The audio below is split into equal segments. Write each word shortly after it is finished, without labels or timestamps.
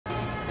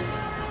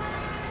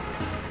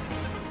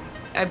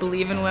I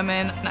believe in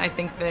women. I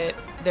think that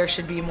there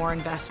should be more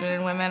investment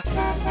in women.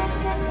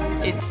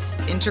 It's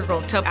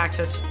integral to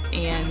access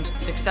and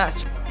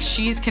success.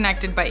 She's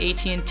Connected by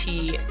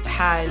AT&T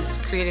has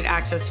created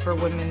access for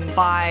women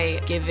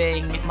by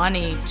giving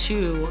money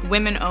to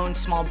women-owned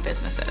small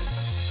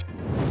businesses.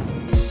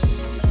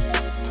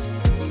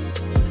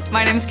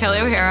 My name is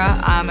Kelley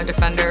O'Hara. I'm a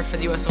defender for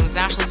the U.S. Women's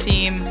National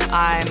Team.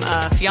 I'm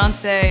a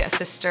fiance, a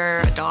sister,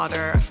 a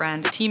daughter, a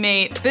friend, a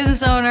teammate,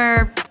 business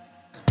owner,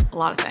 a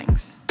lot of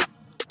things.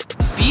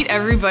 Beat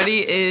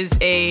Everybody is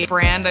a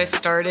brand I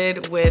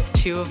started with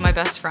two of my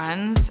best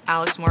friends,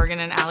 Alex Morgan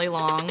and Allie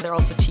Long. They're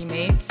also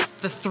teammates.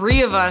 The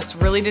three of us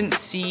really didn't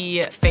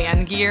see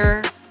fan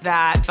gear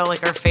that felt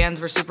like our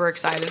fans were super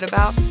excited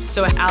about.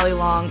 So Allie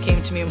Long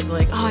came to me and was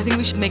like, oh, I think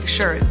we should make a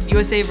shirt. It's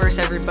USA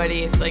versus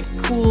everybody. It's like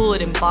cool,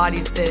 it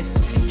embodies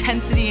this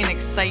intensity and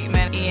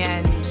excitement,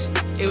 and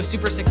it was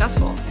super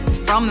successful.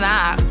 From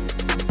that,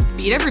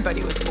 Beat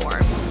Everybody was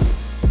born.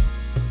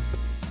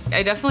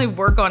 I definitely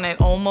work on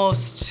it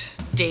almost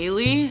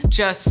daily,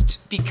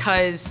 just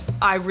because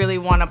I really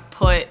want to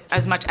put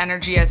as much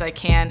energy as I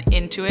can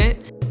into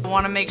it. I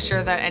want to make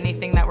sure that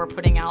anything that we're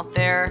putting out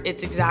there,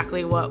 it's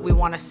exactly what we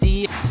want to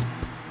see.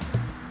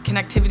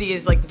 Connectivity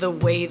is like the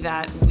way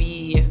that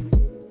we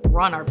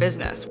run our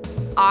business.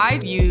 I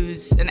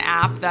use an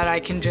app that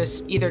I can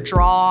just either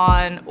draw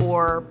on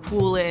or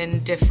pull in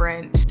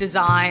different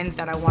designs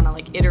that I want to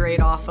like iterate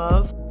off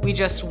of. We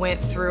just went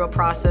through a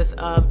process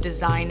of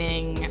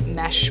designing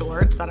mesh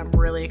shorts that I'm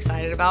really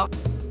excited about.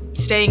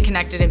 Staying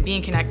connected and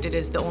being connected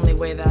is the only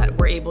way that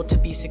we're able to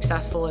be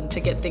successful and to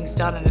get things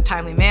done in a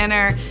timely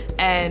manner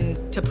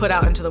and to put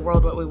out into the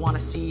world what we want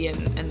to see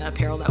in the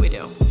apparel that we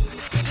do.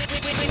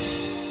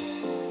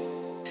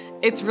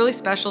 It's really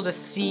special to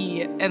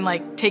see and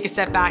like take a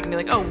step back and be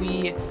like, oh,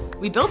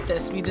 we built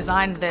this, we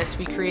designed this,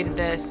 we created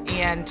this,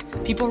 and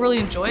people really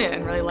enjoy it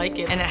and really like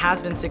it, and it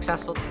has been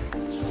successful.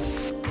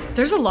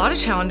 There's a lot of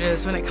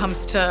challenges when it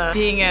comes to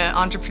being an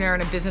entrepreneur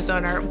and a business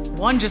owner.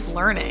 One, just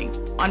learning,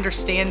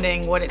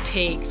 understanding what it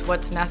takes,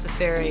 what's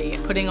necessary,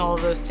 putting all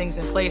of those things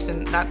in place,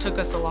 and that took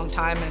us a long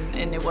time,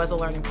 and it was a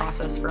learning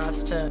process for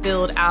us to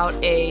build out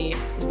a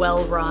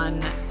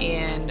well-run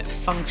and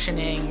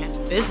functioning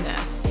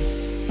business.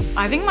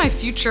 I think my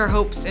future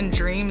hopes and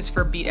dreams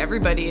for Beat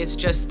Everybody is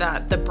just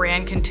that the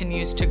brand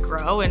continues to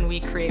grow and we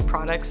create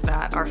products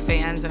that our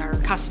fans and our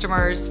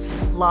customers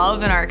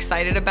love and are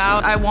excited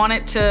about. I want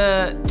it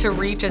to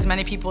reach as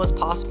many people as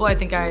possible. I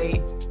think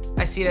I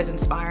see it as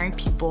inspiring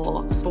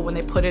people, but when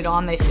they put it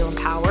on, they feel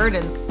empowered.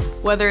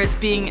 And whether it's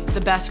being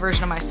the best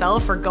version of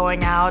myself or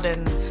going out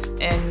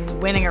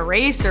and winning a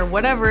race or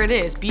whatever it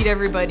is, Beat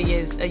Everybody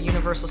is a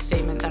universal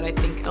statement that I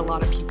think a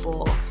lot of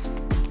people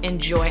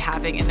enjoy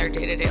having in their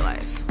day-to-day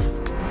life.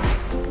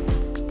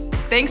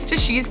 Thanks to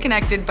She's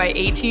Connected by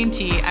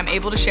AT&T, I'm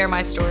able to share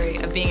my story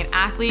of being an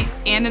athlete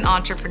and an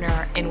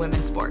entrepreneur in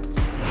women's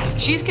sports.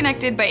 She's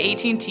Connected by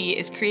AT&T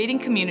is creating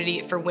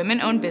community for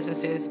women-owned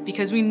businesses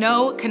because we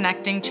know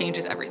connecting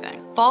changes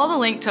everything. Follow the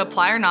link to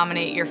apply or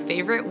nominate your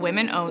favorite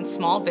women-owned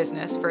small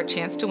business for a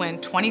chance to win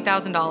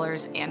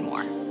 $20,000 and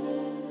more.